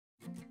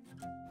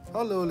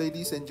Hello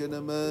ladies and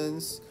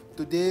gentlemen,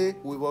 today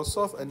we will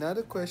solve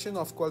another question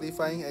of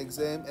qualifying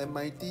exam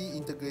MIT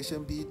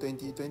Integration B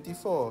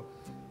 2024.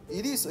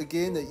 It is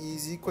again an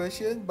easy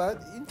question but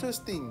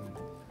interesting.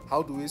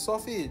 How do we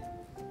solve it?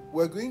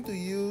 We're going to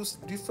use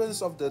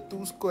difference of the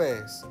two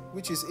squares,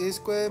 which is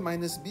a²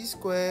 minus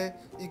b²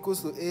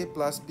 equals to a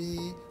plus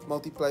b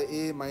multiply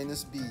a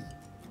minus b.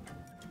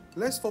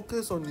 Let's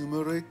focus on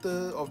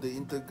numerator of the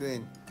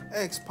integrand,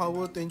 x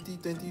power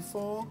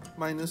 2024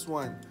 minus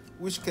 1.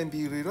 Which can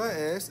be rewrite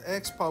as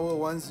x power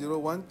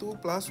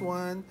 1012 plus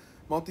 1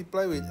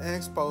 multiplied with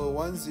x power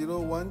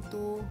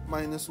 1012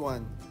 minus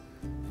 1.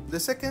 The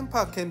second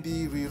part can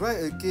be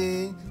rewrite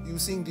again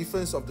using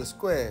difference of the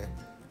square,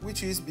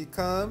 which is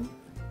become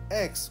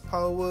x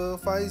power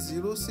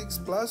 506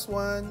 plus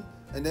 1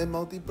 and then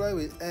multiply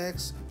with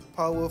x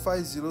power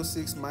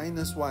 506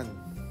 minus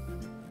 1.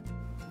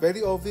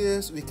 Very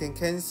obvious, we can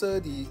cancel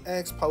the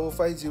x power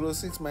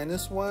 506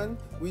 minus 1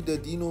 with the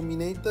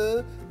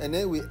denominator and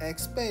then we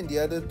expand the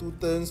other two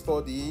terms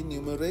for the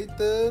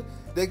numerator.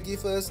 That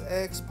gives us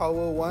x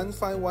power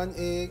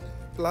 1518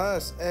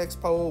 plus x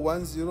power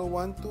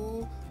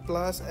 1012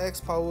 plus x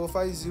power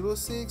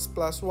 506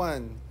 plus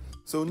 1.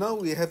 So now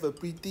we have a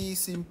pretty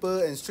simple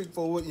and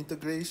straightforward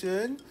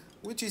integration,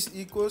 which is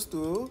equals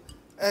to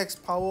x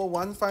power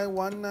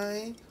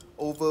 1519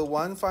 over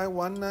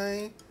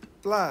 1519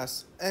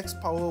 plus x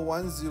power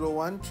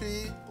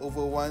 1013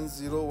 over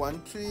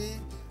 1013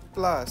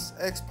 plus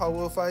x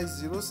power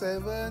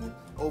 507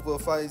 over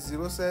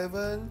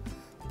 507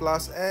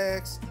 plus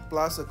x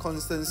plus a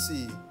constant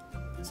c.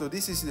 So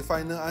this is the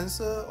final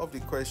answer of the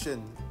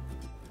question.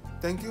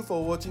 Thank you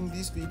for watching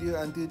this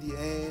video until the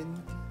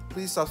end.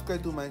 Please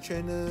subscribe to my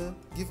channel,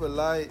 give a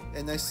like,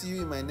 and I see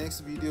you in my next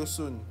video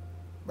soon.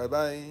 Bye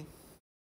bye.